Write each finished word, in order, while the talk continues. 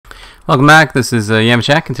Welcome back, this is Yama,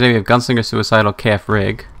 and today we have Gunslinger Suicidal KF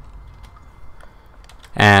Rig.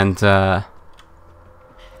 And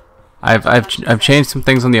I've changed some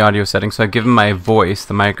things on the audio settings, so I've given my voice,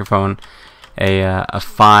 the microphone, a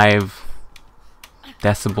 5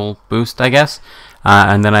 decibel boost, I guess.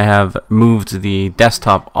 And then I have moved the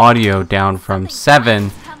desktop audio down from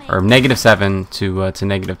 7 or -7 to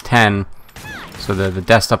 -10. So the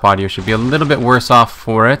desktop audio should be a little bit worse off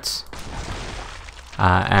for it.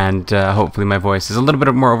 And hopefully my voice is a little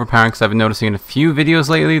bit more overpowering, because I've been noticing in a few videos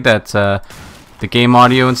lately that the game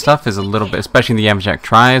audio and stuff is a little bit, especially in the Yama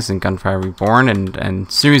Tries and Gunfire Reborn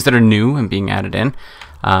and series that are new and being added in.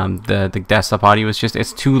 The desktop audio is just,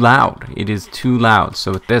 it's too loud. It is too loud.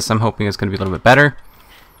 So with this, I'm hoping it's going to be a little bit better.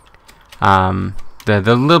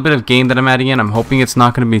 The little bit of gain that I'm adding in, I'm hoping it's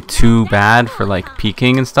not going to be too bad for like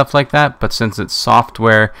peaking and stuff like that. But since it's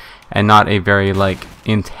software and not a very like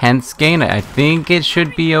intense gain, I think it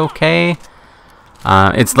should be okay.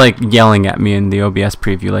 It's like yelling at me in the OBS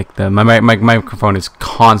preview, like my microphone is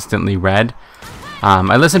constantly red.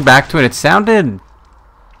 I listened back to it, it sounded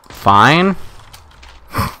fine.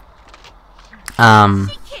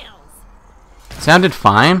 It sounded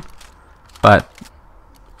fine, but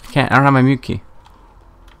I don't have my mute key.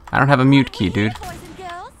 I don't have a mute key, dude.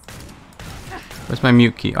 Where's my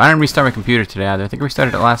mute key? I didn't restart my computer today either. I think I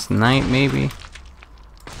restarted it last night, maybe.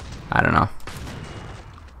 I don't know.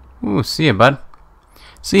 Ooh, see ya, bud.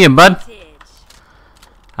 See ya, bud.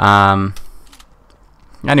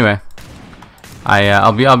 Anyway,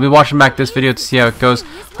 I'll be watching back this video to see how it goes.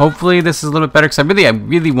 Hopefully, this is a little bit better, because I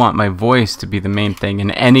really want my voice to be the main thing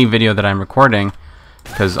in any video that I'm recording.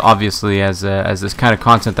 Because obviously, as this kind of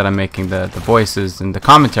content that I'm making, the voices and the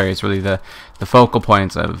commentary is really the focal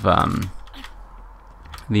points of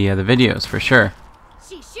the videos for sure.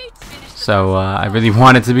 So I really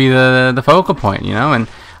want it to be the focal point, you know. And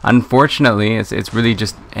unfortunately, it's really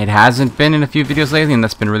just, it hasn't been in a few videos lately, and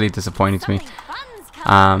that's been really disappointing to me.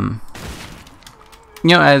 You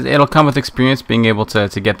know, as it'll come with experience, being able to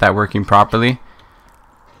get that working properly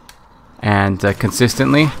and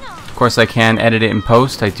consistently. Of course, I can edit it in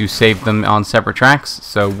post. I do save them on separate tracks.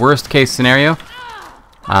 So worst case scenario,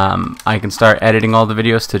 I can start editing all the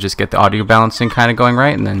videos to just get the audio balancing kind of going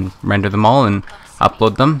right, and then render them all and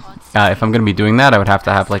upload them. If I'm going to be doing that, I would have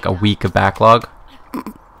to have like a week of backlog,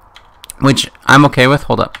 which I'm okay with.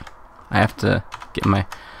 Hold up, I have to get my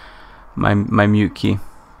mute key.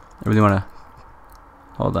 I really want to.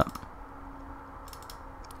 Hold up.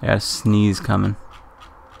 I got a sneeze coming.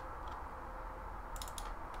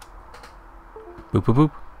 Boop boop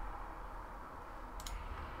boop.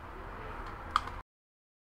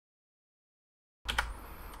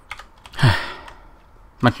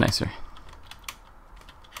 Much nicer.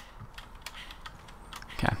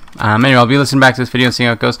 Okay. Anyway, I'll be listening back to this video and seeing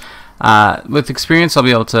how it goes. With experience, I'll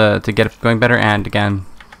be able to get it going better. And again,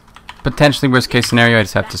 potentially worst case scenario, I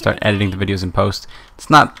just have to start editing the videos in post. It's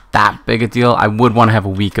not that big a deal. I would want to have a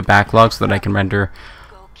week of backlog so that I can render,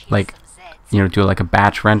 like, you know, do like a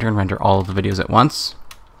batch render and render all of the videos at once,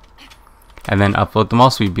 and then upload them all.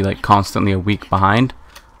 So we'd be like constantly a week behind.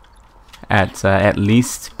 At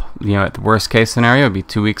least, you know, at the worst case scenario, it'd be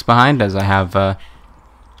 2 weeks behind, as I have,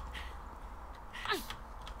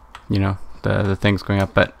 you know, the things going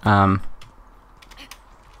up. But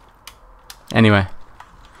anyway.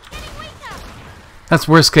 That's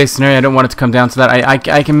worst case scenario. I don't want it to come down to that.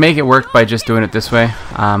 I can make it work by just doing it this way.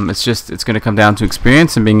 It's going to come down to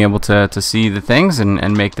experience and being able to see the things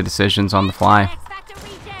and make the decisions on the fly.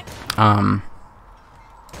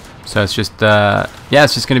 So it's just yeah,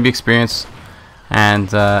 it's just going to be experience and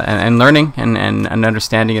learning and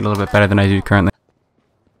understanding it a little bit better than I do currently.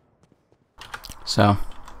 So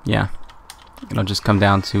yeah, it'll just come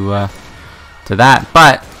down to that.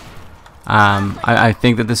 But I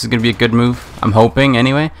think that this is going to be a good move. I'm hoping,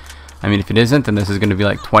 anyway. I mean, if it isn't, then this is going to be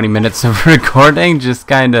like 20 minutes of recording, just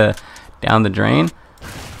kind of down the drain.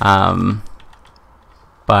 But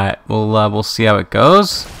we'll see how it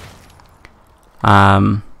goes.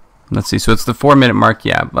 Let's see. So it's the 4-minute mark.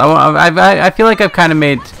 Yeah, I feel like I've kind of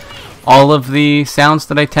made all of the sounds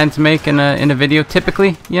that I tend to make in a video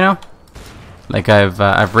typically. You know, like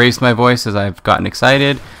I've raised my voice as I've gotten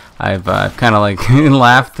excited. I've kind of like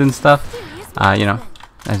laughed and stuff, you know,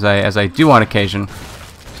 as I do on occasion.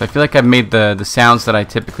 So I feel like I've made the sounds that I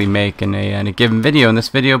typically make in a given video in this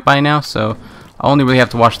video by now. So I only really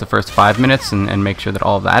have to watch the first 5 minutes and make sure that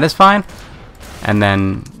all of that is fine. And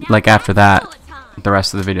then, like, after that, the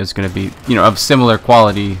rest of the video is going to be, you know, of similar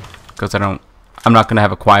quality, because I'm not going to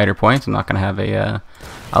have a quieter point. I'm not going to have a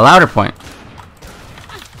louder point.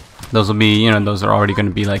 Those will be, you know, those are already going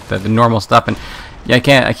to be like the normal stuff. And Yeah,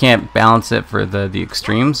 I can't balance it for the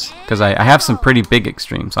extremes, because I have some pretty big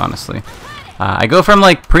extremes, honestly. I go from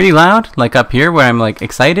like pretty loud, like up here where I'm like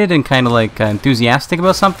excited and kind of like enthusiastic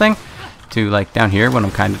about something, to like down here when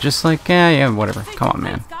I'm kind of just like, yeah, whatever. Come on,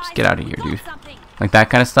 man, just get out of here, dude. Like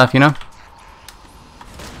that kind of stuff, you know.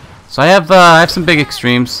 So I have some big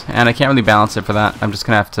extremes, and I can't really balance it for that. I'm just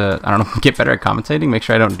gonna have to, I don't know, get better at commentating, make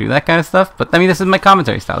sure I don't do that kind of stuff. But I mean, this is my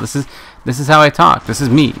commentary style. This is how I talk. This is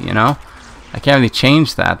me, you know. I can't really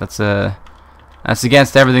change that. That's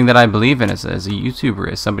against everything that I believe in as a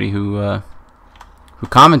YouTuber, as somebody who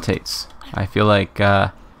commentates. I feel like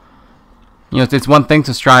you know, it's one thing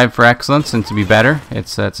to strive for excellence and to be better.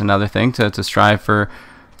 It's another thing to strive for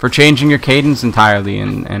changing your cadence entirely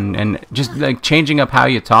and just like changing up how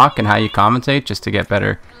you talk and how you commentate just to get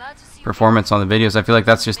better performance on the videos. I feel like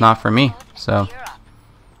that's just not for me. So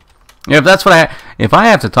yeah, if I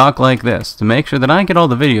have to talk like this to make sure that I get all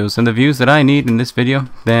the videos and the views that I need in this video,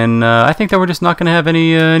 then I think that we're just not going to have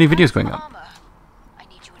any videos going up.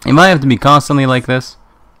 If I have to be constantly like this,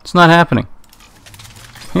 it's not happening.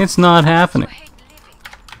 It's not happening.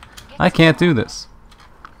 I can't do this.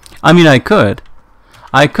 I mean, I could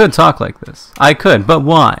talk like this. I could, but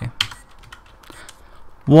why?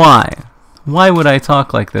 Why? Why would I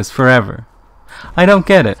talk like this forever? I don't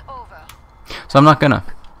get it. So I'm not gonna.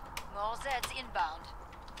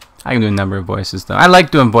 I can do a number of voices though. I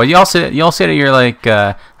like doing voice. You all sit that you're like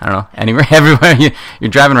I don't know, anywhere, everywhere.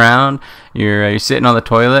 You're driving around. You're sitting on the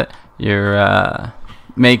toilet. You're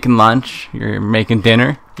making lunch. You're making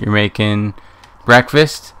dinner. You're making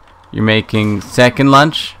breakfast. You're making second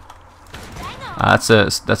lunch. That's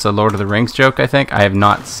a Lord of the Rings joke, I think. I have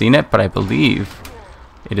not seen it, but I believe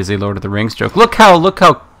it is a Lord of the Rings joke. Look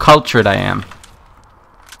how cultured I am.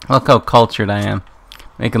 Look how cultured I am.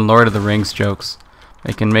 Making Lord of the Rings jokes.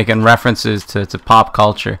 Making references to pop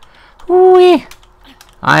culture. Whee!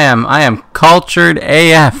 I am cultured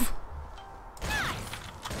AF.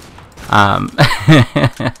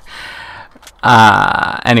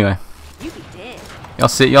 Anyway.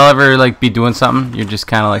 Y'all ever like be doing something? You're just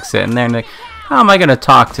kind of like sitting there and like, how am I gonna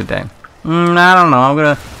talk today? I don't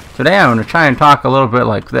know. Today I'm gonna try and talk a little bit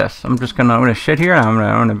like this. I'm gonna sit here and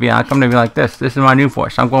I'm gonna be like this. This is my new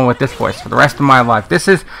voice. I'm going with this voice for the rest of my life. This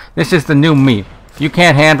is the new me. If you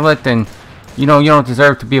can't handle it, then you don't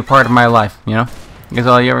deserve to be a part of my life. You know? You guys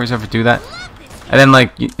all ever do that? And then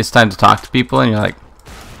like it's time to talk to people, and you're like,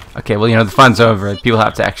 okay, well, you know, the fun's over. People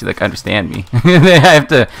have to actually like understand me.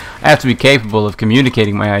 I have to be capable of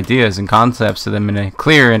communicating my ideas and concepts to them in a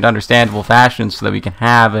clear and understandable fashion, so that we can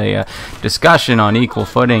have a discussion on equal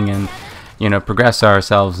footing and, you know, progress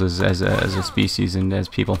ourselves as a species and as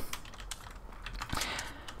people.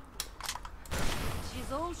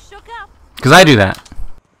 Because I do that.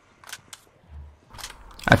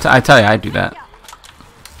 I tell you, I do that.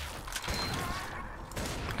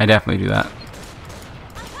 I definitely do that.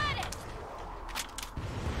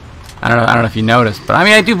 I don't know if you noticed, but I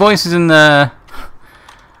mean, I do voices in the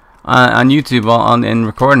on YouTube in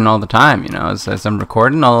recording all the time. You know, as I'm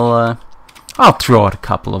recording, I'll throw out a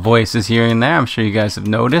couple of voices here and there. I'm sure you guys have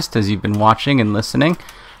noticed as you've been watching and listening.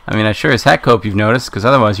 I mean, I sure as heck hope you've noticed, because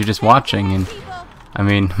otherwise you're just watching. And I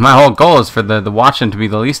mean, my whole goal is for the watching to be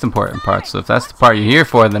the least important part. So if that's the part you're here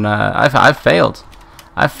for, then I've failed.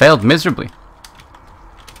 I've failed miserably.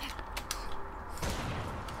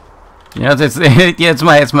 You know,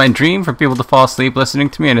 it's my dream for people to fall asleep listening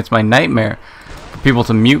to me, and it's my nightmare for people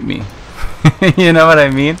to mute me. You know what I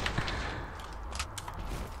mean?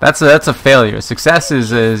 That's a failure. Success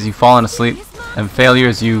is you falling asleep, and failure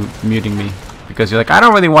is you muting me because you're like, I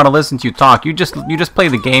don't really want to listen to you talk. You just play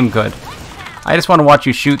the game good. I just want to watch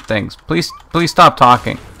you shoot things. Please stop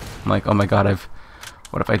talking. I'm like, oh my god,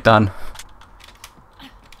 what have I done?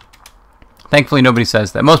 Thankfully, nobody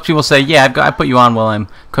says that. Most people say, yeah, I put you on while I'm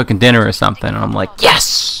cooking dinner or something. And I'm like,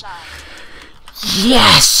 yes!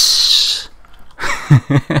 Yes!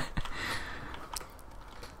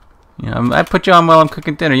 You know, I put you on while I'm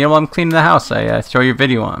cooking dinner. You know, while I'm cleaning the house, I throw your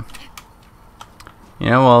video on. You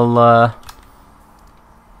know, well,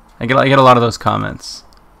 I get a lot of those comments.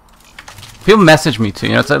 People message me too.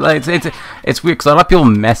 You know, it's weird because a lot of people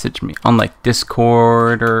message me on like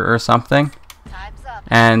Discord or something.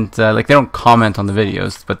 And like they don't comment on the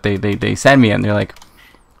videos, but they send me it and they're like,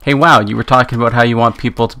 hey, wow, you were talking about how you want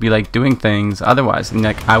people to be like doing things otherwise, and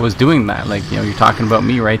like I was doing that, like, you know, you're talking about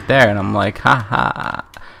me right there. And I'm like, haha,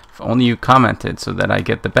 if only you commented so that I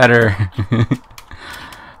get the better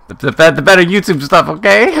the better YouTube stuff.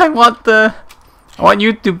 Okay, I want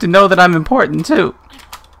YouTube to know that I'm important too.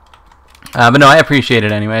 But no, I appreciate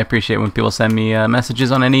it anyway. I appreciate when people send me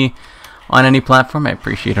messages on any on any platform. I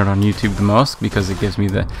appreciate it on YouTube the most because it gives me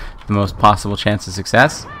the most possible chance of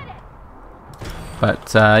success.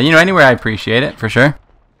 But you know, anywhere I appreciate it for sure.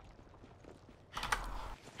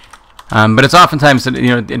 But it's oftentimes,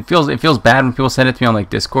 you know, it feels bad when people send it to me on like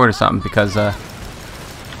Discord or something because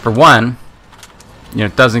for one, you know,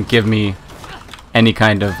 it doesn't give me any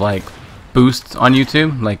kind of like boost on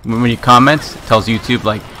YouTube. Like when you comment, it tells YouTube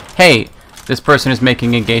like, hey, this person is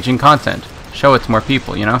making engaging content, show it to more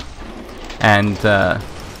people, you know. And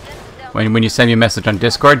when you send me a message on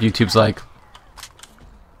Discord, YouTube's like,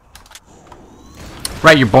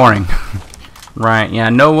 right, you're boring. Right, yeah,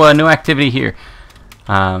 no activity here.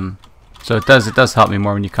 So it does help me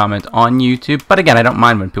more when you comment on YouTube. But again, I don't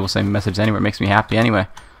mind when people send me messages anywhere. It makes me happy anyway.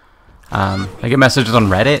 I get messages on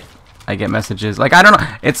Reddit. I get messages like, I don't know.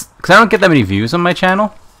 It's because I don't get that many views on my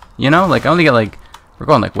channel. You know, like I only get like, we're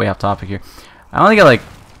going like way off topic here. I only get like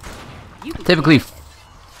typically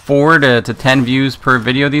 4 to 10 views per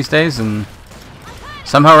video these days, and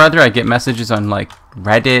somehow or other I get messages on like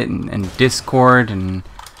Reddit and Discord, and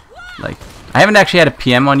like I haven't actually had a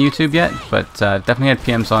PM on YouTube yet, but definitely had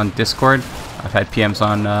PMs on Discord. I've had PMs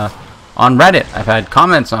on Reddit. I've had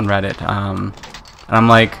comments on Reddit, and I'm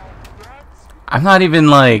like, I'm not even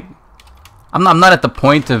like, I'm not at the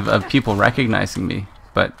point of people recognizing me,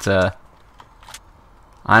 but I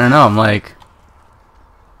don't know. I'm like,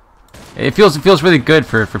 it feels really good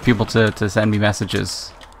for people to send me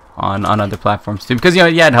messages on other platforms too, because you know,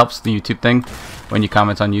 yeah, it helps the YouTube thing when you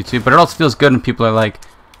comment on YouTube, but it also feels good when people are like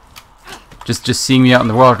just seeing me out in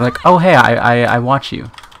the world, like, oh hey, I watch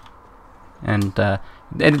you. And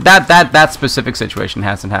that specific situation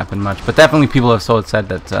hasn't happened much, but definitely people have said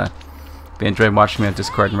that they enjoyed watching me on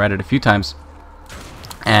Discord and Reddit a few times,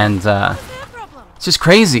 and it's just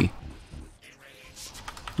crazy.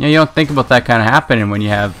 You know, you don't think about that kind of happening when you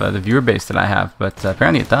have the viewer base that I have, but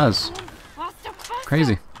apparently it does.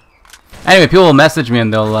 Crazy. Anyway, people will message me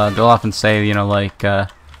and they'll often say, you know, like,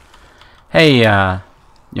 hey, you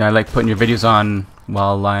know, I like putting your videos on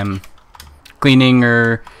while I'm cleaning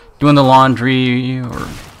or doing the laundry or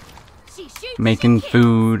making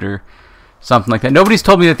food or something like that. Nobody's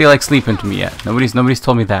told me that they like sleeping to me yet. Nobody's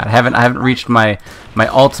told me that. I haven't reached my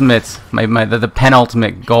ultimate, the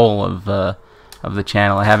penultimate goal of the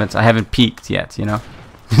channel. I haven't peaked yet, you know.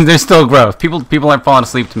 There's still growth. People aren't falling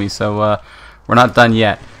asleep to me, so we're not done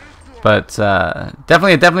yet. But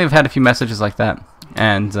definitely have had a few messages like that,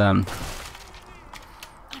 and so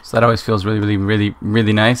that always feels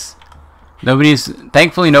really nice.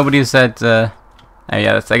 Thankfully nobody's said. Yeah,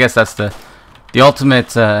 I guess that's the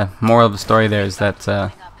ultimate moral of the story. There is that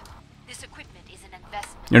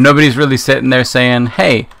you know, nobody's really sitting there saying,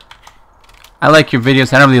 hey, I like your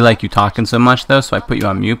videos. I don't really like you talking so much though, so I put you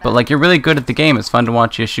on mute. But like, you're really good at the game. It's fun to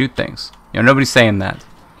watch you shoot things. You know, nobody's saying that.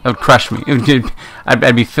 That would crush me.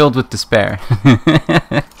 I'd be filled with despair.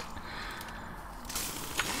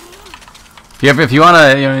 If you want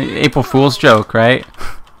a, you know, April Fool's joke, right?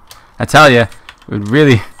 I tell you, it would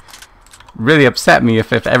really upset me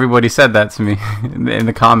if everybody said that to me in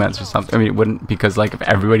the comments or something. I mean, it wouldn't, because like if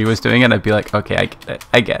everybody was doing it, I'd be like, okay,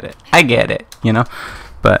 I get it, you know.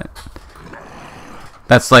 But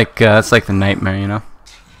that's like the nightmare, you know.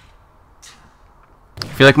 I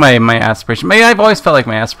feel like my aspiration. I've always felt like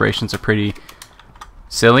my aspirations are pretty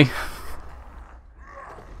silly.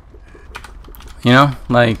 You know,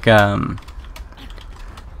 like I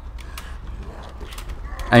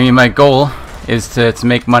mean, my goal is to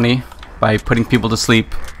make money by putting people to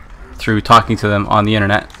sleep through talking to them on the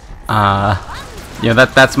internet. You know,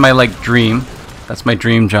 that's my like dream. That's my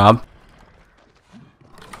dream job.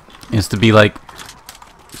 Is to be like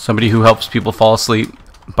somebody who helps people fall asleep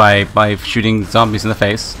by shooting zombies in the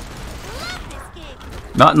face.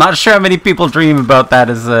 Not sure how many people dream about that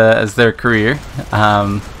as their career.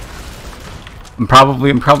 I'm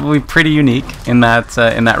probably pretty unique in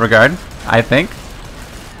that regard, I think.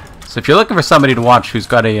 So if you're looking for somebody to watch who's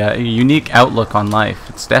got a unique outlook on life,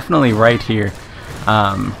 it's definitely right here.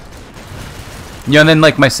 You know, and then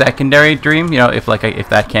like my secondary dream, you know, if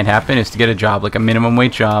that can't happen, is to get a job, like a minimum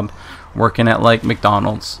wage job, working at like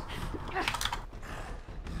McDonald's.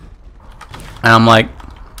 And I'm like,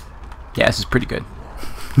 yeah, this is pretty good.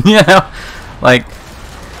 You know, like,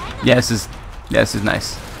 yeah, this is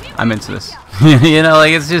nice. I'm into this. You know,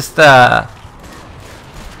 like, it's just I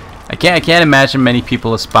can't imagine many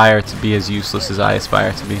people aspire to be as useless as I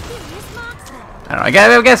aspire to be. I don't know.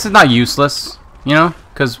 I guess it's not useless, you know,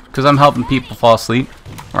 because I'm helping people fall asleep,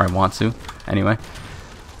 or I want to, anyway.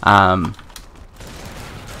 And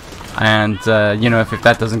you know, if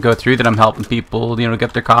that doesn't go through, then I'm helping people, you know,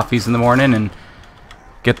 get their coffees in the morning and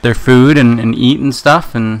get their food and eat and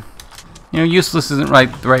stuff, and You know, useless isn't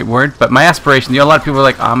the right word, but my aspiration. You know, a lot of people are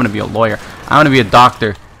like, oh, I'm gonna be a lawyer. I'm gonna be a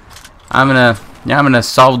doctor. I'm gonna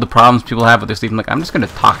solve the problems people have with their sleep. I'm like, I'm just gonna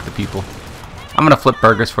talk to people. I'm gonna flip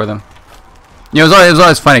burgers for them. You know, it was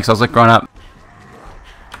always funny because I was like growing up,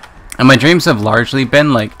 and my dreams have largely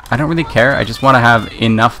been like, I don't really care. I just want to have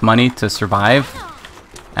enough money to survive,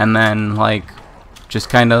 and then like just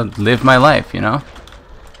kind of live my life, you know.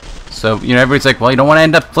 So, you know, everybody's like, well, you don't want to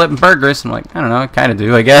end up flipping burgers. I'm like, I don't know, I kind of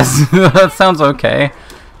do, I guess. That sounds okay.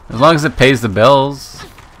 As long as it pays the bills,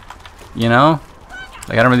 you know?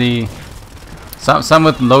 Like, I don't really... Some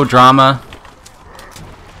with low drama.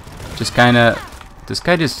 Just kind of... This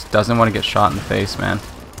guy just doesn't want to get shot in the face, man.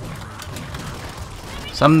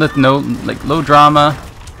 Some with like, low drama,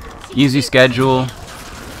 easy schedule,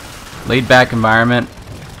 laid-back environment.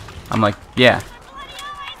 I'm like, yeah.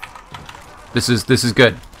 This is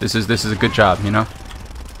good. This is a good job, you know.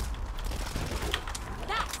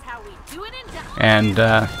 And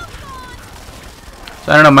so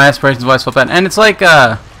I don't know. My aspirations always felt bad, and it's like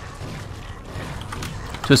to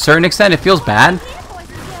a certain extent, it feels bad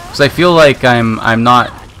because I feel like I'm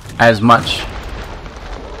not as much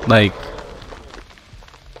like.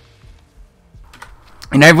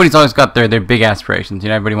 And everybody's always got their big aspirations. You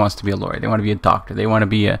know, everybody wants to be a lawyer. They want to be a doctor. They want to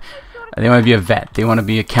be a vet. They want to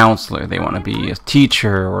be a counselor. They want to be a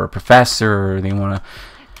teacher or a professor. Or they want to,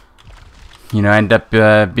 you know, end up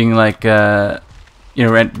being like, you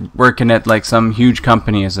know, working at like some huge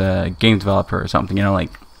company as a game developer or something. You know,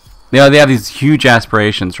 like they have these huge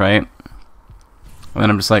aspirations, right? And then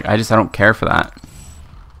I'm just like, I don't care for that.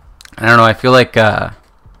 I don't know. I feel like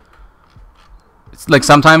it's like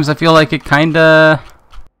sometimes I feel like it kind of.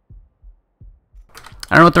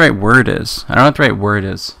 I don't know what the right word is.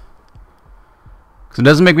 Because it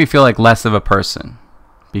doesn't make me feel like less of a person.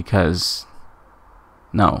 Because,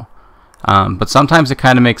 no. But sometimes it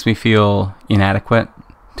kind of makes me feel inadequate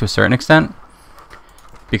to a certain extent.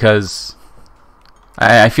 Because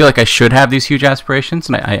I feel like I should have these huge aspirations.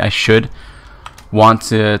 And I should want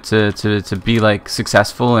to be like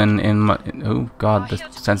successful in my, oh god, the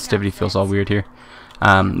sensitivity feels all weird here.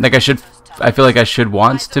 Like I feel like I should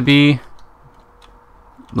want to be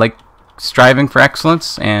like striving for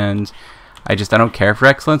excellence, and I don't care for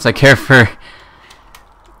excellence. I care for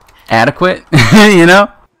adequate, you know.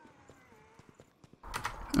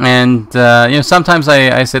 And you know, sometimes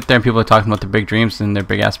I sit there and people are talking about their big dreams and their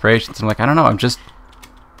big aspirations. I'm like, I don't know.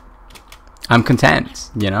 I'm content,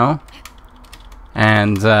 you know.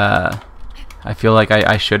 And I feel like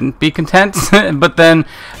I shouldn't be content, but then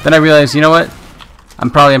I realize, you know what? I'm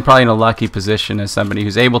probably in a lucky position as somebody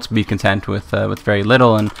who's able to be content with very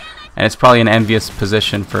little, and it's probably an envious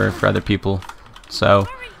position for other people. So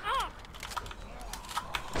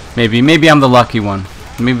maybe I'm the lucky one.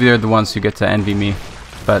 Maybe they're the ones who get to envy me.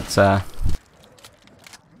 But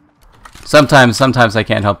sometimes I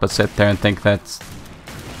can't help but sit there and think that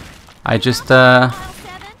I just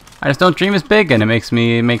don't dream as big, and it makes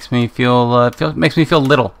me feel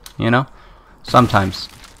little, you know. Sometimes.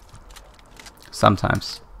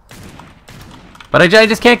 But I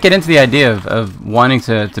just can't get into the idea of wanting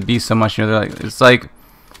to be so much. You know, it's like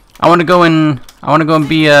I want to go and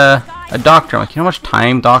be a doctor. I'm like, you know how much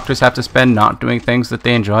time doctors have to spend not doing things that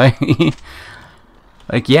they enjoy?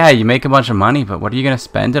 Like, yeah, you make a bunch of money, but what are you gonna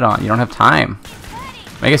spend it on? You don't have time.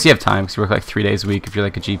 I guess you have time because you work like 3 days a week if you're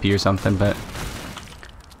like a GP or something. But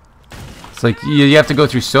it's like you have to go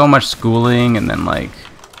through so much schooling, and then like,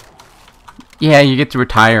 yeah, you get to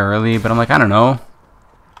retire early, but I'm like, I don't know.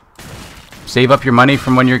 Save up your money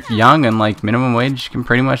from when you're young, and like minimum wage can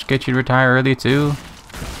pretty much get you to retire early too.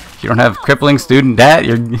 If you don't have crippling student debt,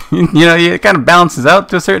 you're you know, it kind of balances out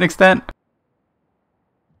to a certain extent.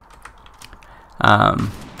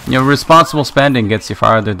 You know, responsible spending gets you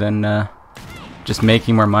farther than just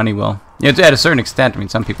making more money will. You know, at a certain extent. I mean,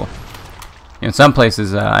 some people. You know, in some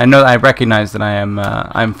places, I recognize that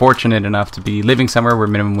I'm fortunate enough to be living somewhere where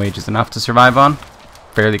minimum wage is enough to survive on,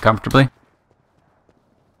 fairly comfortably.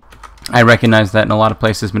 I recognize that in a lot of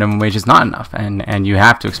places, minimum wage is not enough, and you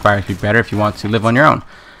have to aspire to be better if you want to live on your own.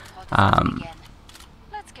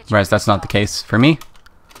 Whereas that's not the case for me,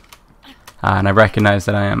 and I recognize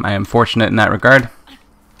that I am fortunate in that regard.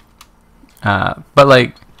 But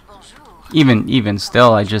like, even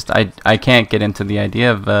still, I can't get into the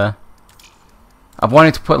idea of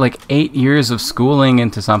wanting to put like 8 years of schooling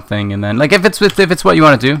into something, and then like if it's what you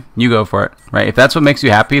want to do, you go for it, right? If that's what makes you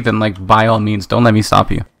happy, then like by all means, don't let me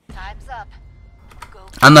stop you.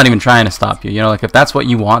 I'm not even trying to stop you. You know, like if that's what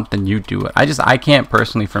you want, then you do it. I can't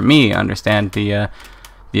personally, for me, understand the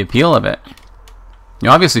appeal of it. You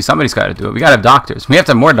know, obviously somebody's got to do it. We got to have doctors. We have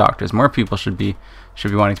to have more doctors. More people should be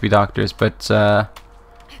should be wanting to be doctors. But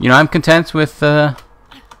you know, I'm content with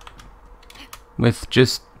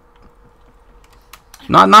just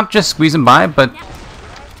not just squeezing by, but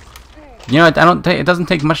you know, it doesn't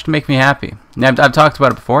take much to make me happy. I've talked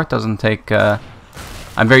about it before. It doesn't take.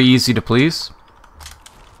 I'm very easy to please.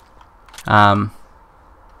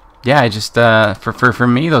 Yeah, I just for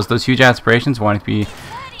me, those huge aspirations, wanting to be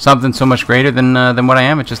something so much greater than what I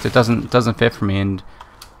am, it doesn't fit for me, and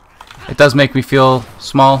it does make me feel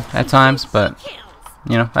small at times. But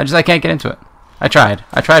you know, I can't get into it. I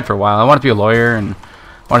tried for a while. I wanted to be a lawyer, and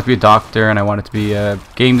I wanted to be a doctor, and I wanted to be a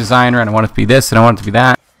game designer, and I wanted to be this, and I wanted to be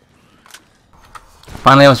that.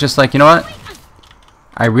 Finally, I was just like, you know what?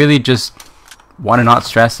 I really just want to not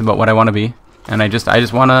stress about what I want to be, and I just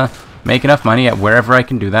want to make enough money at wherever I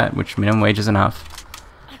can do that, which minimum wage is enough,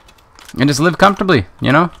 and just live comfortably,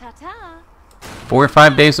 you know? 4 or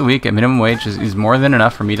 5 days a week at minimum wage is more than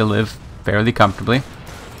enough for me to live fairly comfortably.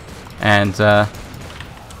 And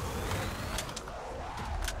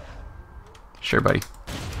sure, buddy.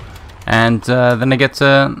 And then I get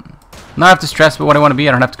to not have to stress about what I want to be.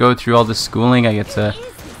 I don't have to go through all this schooling. I get to,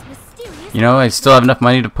 you know, I still have enough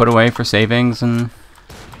money to put away for savings and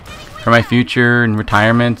for my future and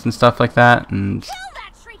retirement and stuff like that. And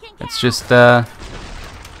it's just yeah,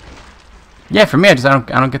 for me, I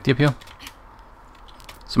don't get the appeal.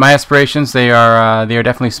 So my aspirations, they are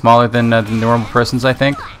definitely smaller than the normal person's, I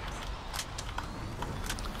think.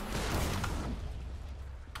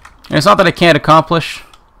 And it's not that I can't accomplish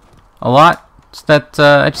a lot. It's that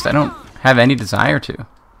I don't have any desire to.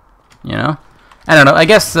 You know, I don't know. I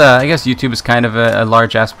guess YouTube is kind of a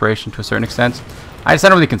large aspiration to a certain extent. I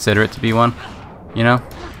don't really consider it to be one. You know.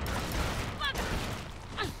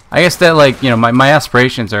 I guess that, like, you know, my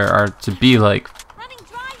aspirations are to be like.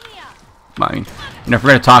 I mean, you know, if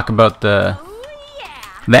we're gonna talk about the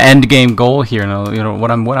end game goal here, you know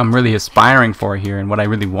what I'm really aspiring for here, and what I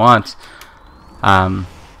really want,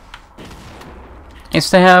 is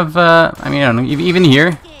to have. I mean, I don't know, even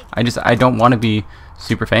here, I don't want to be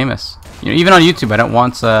super famous. You know, even on YouTube, I don't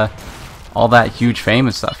want all that huge fame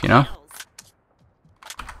and stuff. You know.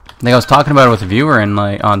 I think I was talking about it with a viewer and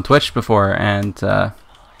like on Twitch before, and it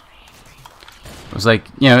was like,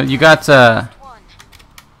 you know, you got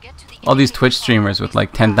all these Twitch streamers with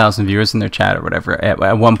like 10,000 viewers in their chat or whatever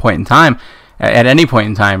at one point in time, at any point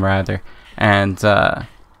in time rather, and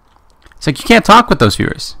it's like you can't talk with those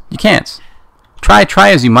viewers. You can't. Try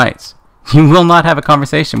as you might. You will not have a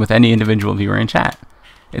conversation with any individual viewer in chat.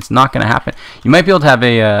 It's not going to happen. You might be able to have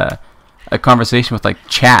a conversation with like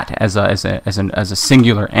chat as a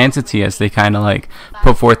singular entity, as they kind of like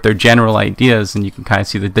put forth their general ideas, and you can kind of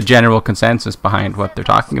see the general consensus behind what they're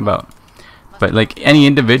talking about. But like any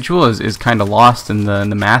individual is kind of lost in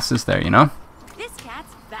the masses there, you know.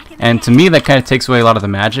 And to me, that kind of takes away a lot of the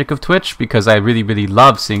magic of Twitch, because I really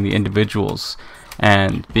love seeing the individuals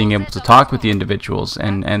and being able to talk with the individuals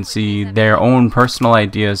and see their own personal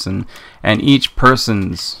ideas and each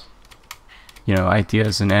person's, you know,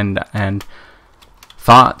 ideas and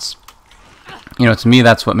thoughts. You know, to me,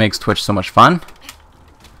 that's what makes Twitch so much fun.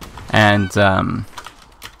 And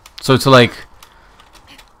so to like,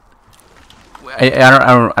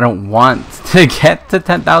 I don't want to get to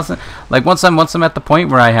 10,000. Like once I'm at the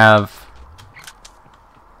point where I have,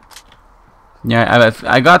 yeah,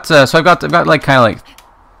 I've got like kind of like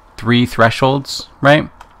 3 thresholds, right?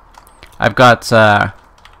 I've got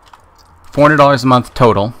 $400 a month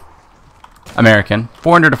total American,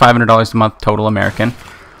 $400 to $500 a month total American,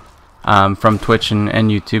 from Twitch and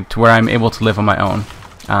YouTube, to where I'm able to live on my own,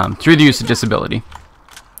 through the use of disability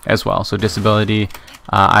as well. So disability,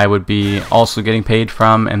 I would be also getting paid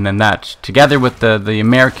from, and then that together with the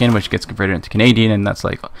American, which gets converted into Canadian, and that's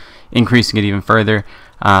like increasing it even further.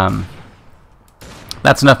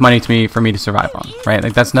 That's enough money for me to survive on, right?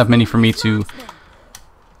 Like that's enough money for me to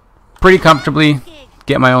pretty comfortably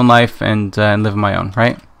get my own life and live on my own,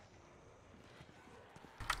 right?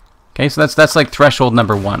 Okay, so that's like threshold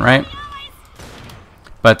number 1, right?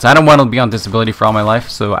 But I don't want to be on disability for all my life,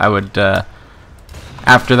 so I would.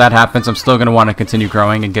 After that happens, I'm still going to want to continue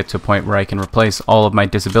growing and get to a point where I can replace all of my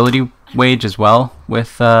disability wage as well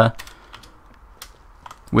with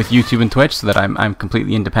YouTube and Twitch, so that I'm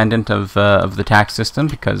completely independent of the tax system,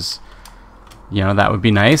 because, you know, that would be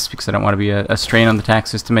nice, because I don't want to be a strain on the tax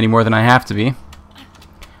system any more than I have to be.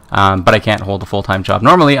 But I can't hold a full-time job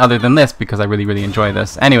normally, other than this, because I really enjoy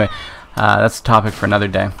this. Anyway, that's a topic for another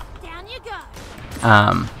day.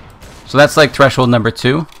 So that's like threshold number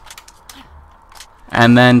 2.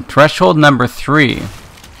 And then threshold number 3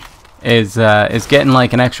 is getting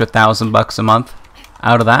like an extra $1,000 a month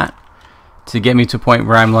out of that. to get me to a point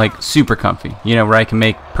where I'm like super comfy, you know, where I can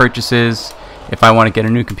make purchases. If I want to get a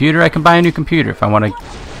new computer, I can buy a new computer. If I want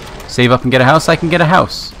to save up and get a house, I can get a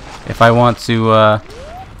house. If I want to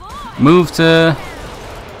move to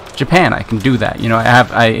Japan, I can do that. You know,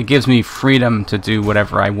 it gives me freedom to do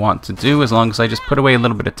whatever I want to do, as long as I just put away a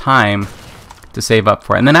little bit of time to save up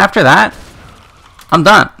for it. And then after that, I'm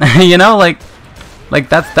done. You know, like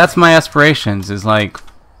that's my aspirations, is like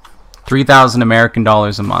 3,000 American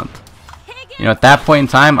dollars a month. You know, at that point in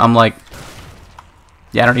time, I'm like,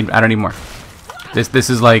 yeah, I don't need more. This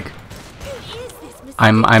is like,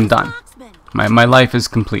 I'm done. My life is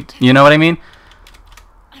complete. You know what I mean?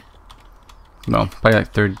 Well, probably like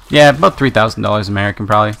about $3,000 American,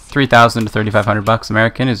 probably 3,000 to 3,500 bucks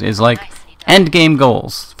American is like end game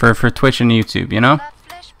goals for Twitch and YouTube. You know,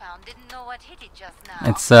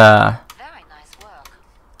 it's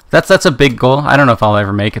that's a big goal. I don't know if I'll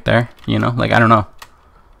ever make it there. You know, like I don't know.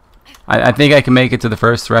 I think I can make it to the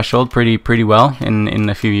first threshold pretty well in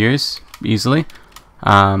a few years easily.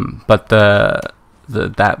 But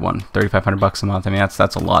that one, 3,500 bucks a month, I mean,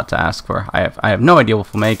 that's a lot to ask for. I have no idea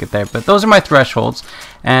if we'll make it there, but those are my thresholds.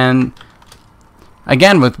 And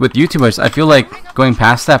again, with YouTubers, I feel like going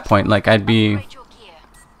past that point, like I'd be, you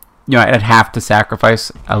know, I'd have to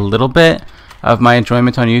sacrifice a little bit of my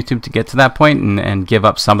enjoyment on YouTube to get to that point, and give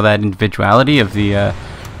up some of that individuality of the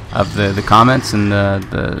comments and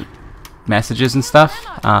the messages and stuff.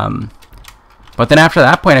 But then after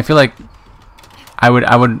that point, I feel like I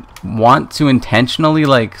would want to intentionally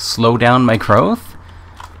like slow down my growth,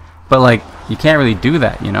 but like you can't really do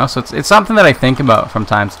that, you know. So it's something that I think about from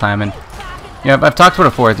time to time, and you know, I've talked about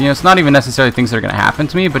it before. You know, it's not even necessarily things that are going to happen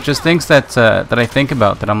to me, but just things that I think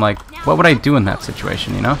about, that I'm like, what would I do in that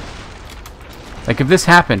situation, you know? Like if this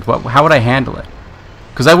happened, how would I handle it?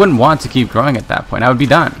 Because I wouldn't want to keep growing at that point. I would be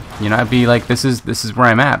done, you know. I'd be like, this is where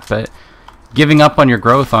I'm at. But giving up on your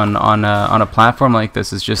growth on a platform like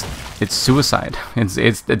this is just, it's suicide.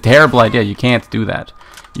 It's a terrible idea. You can't do that.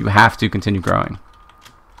 You have to continue growing,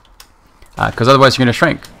 because otherwise you're gonna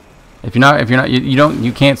shrink. If you're not,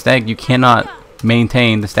 you can't stag. You cannot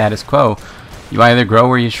maintain the status quo. You either grow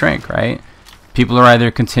or you shrink, right? People are either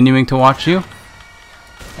continuing to watch you,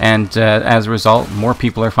 and as a result, more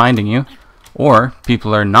people are finding you, or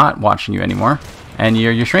people are not watching you anymore, and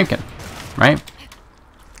you're shrinking, right?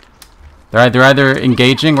 They're either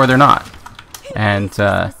engaging or they're not, and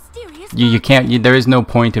you can't. There is no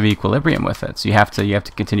point of equilibrium with it. So you have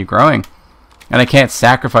to continue growing, and I can't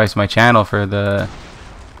sacrifice my channel for the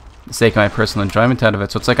sake of my personal enjoyment out of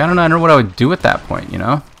it. So it's like I don't know what I would do at that point. You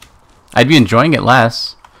know, I'd be enjoying it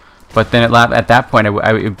less, but then at that point, it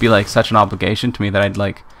would be like such an obligation to me that I'd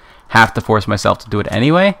like have to force myself to do it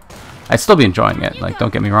anyway. I'd still be enjoying it. Like,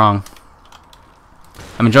 don't get me wrong.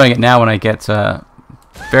 I'm enjoying it now when I get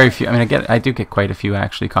very few. I mean, I do get quite a few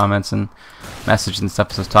actually comments and messages and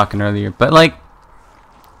stuff, as I was talking earlier. But like,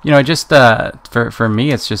 you know, just for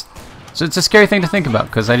me, it's just it's a scary thing to think about,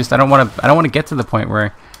 because I don't want to get to the point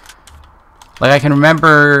where, like, I can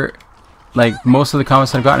remember like most of the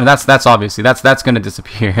comments I've gotten, and that's obviously that's going to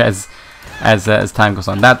disappear as time goes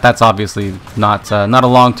on. That's obviously not a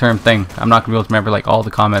long-term thing. I'm not gonna be able to remember like all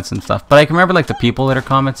the comments and stuff, but I can remember like the people that are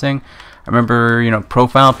commenting. I remember, you know,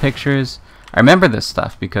 profile pictures. I remember this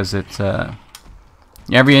stuff because it's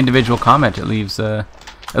every individual comment, it leaves a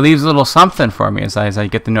little something for me as I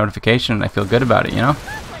get the notification, and I feel good about it, you know.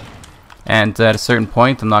 And at a certain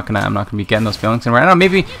point, I'm not gonna be getting those feelings anymore. I don't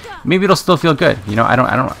know, maybe it'll still feel good, you know.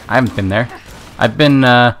 I haven't been there. I've been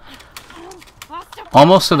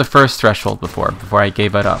almost to the first threshold before I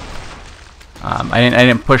gave it up. I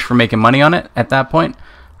didn't push for making money on it at that point.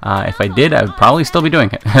 If I did, I would probably still be doing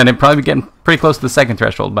it, and I'd probably be getting pretty close to the second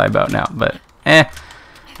threshold by about now. But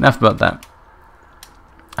enough about that.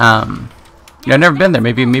 Yeah, I've never been there.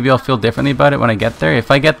 Maybe I'll feel differently about it when I get there. If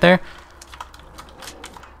I get there,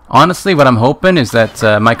 honestly, what I'm hoping is that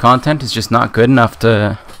my content is just not good enough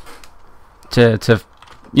to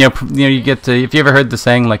you know, you get to, if you ever heard the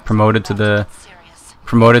saying like promoted to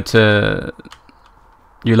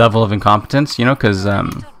your level of incompetence, you know, because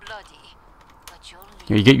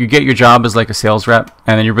you get your job as like a sales rep,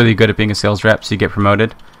 and then you're really good at being a sales rep, so you get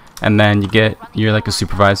promoted, and then you're like a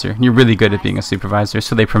supervisor, and you're really good at being a supervisor,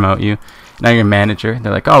 so they promote you. Now you're a manager.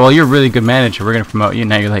 They're like, oh well, you're a really good manager, we're gonna promote you.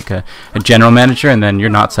 Now you're like a general manager, and then you're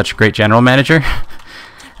not such a great general manager,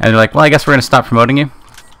 and they're like, well, I guess we're gonna stop promoting you.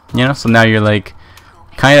 You know, so now you're like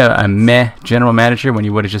kind of a meh general manager when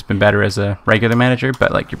you would have just been better as a regular manager,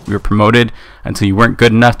 but like you're promoted until you weren't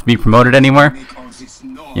good enough to be promoted anymore.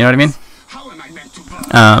 You know what I mean?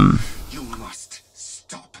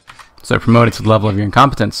 So promoted to the level of your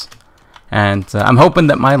incompetence, And I'm hoping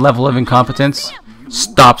that my level of incompetence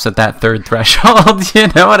stops at that third threshold. You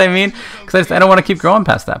know what I mean? Because I don't want to keep growing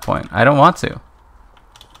past that point. I don't want to.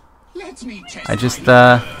 I just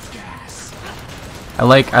I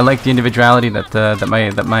like the individuality that that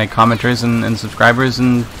my commenters and subscribers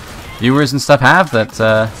and viewers and stuff have that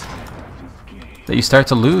that you start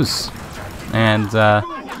to lose. And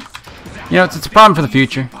you know, it's a problem for the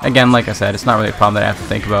future. Again, like I said, it's not really a problem that I have to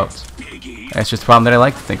think about. It's just a problem that I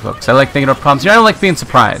like to think about. Because I like thinking about problems. You know, I don't like being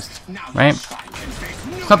surprised, right?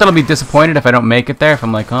 It's not that I'll be disappointed if I don't make it there. If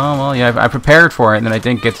I'm like, oh, well, yeah, I prepared for it and then I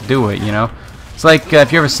didn't get to do it, you know? It's like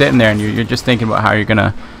if you're ever sitting there and you're just thinking about how you're going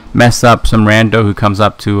to mess up some rando who comes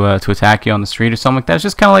up to attack you on the street or something like that. It's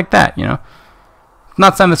just kind of like that, you know? It's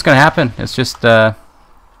not something that's going to happen. It's just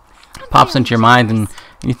pops into your mind and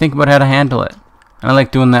you think about how to handle it. And I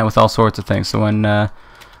like doing that with all sorts of things. So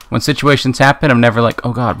when situations happen, I'm never like,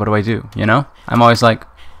 oh God, what do I do? You know? I'm always like,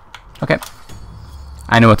 okay,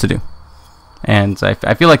 I know what to do. And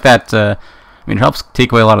I feel like that, I mean, it helps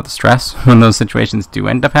take away a lot of the stress when those situations do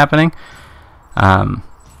end up happening. So,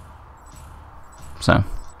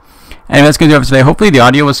 anyway, that's going to do it for today. Hopefully the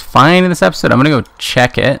audio was fine in this episode. I'm going to go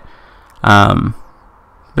check it.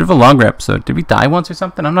 Bit of a longer episode. Did we die once or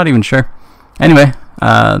something? I'm not even sure. Anyway,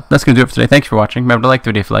 that's going to do it for today. Thank you for watching. Remember to like the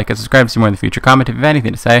video if you like it, subscribe to see more in the future, comment if you have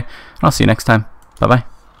anything to say, and I'll see you next time. Bye-bye.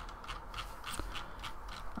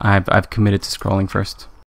 I've committed to scrolling first.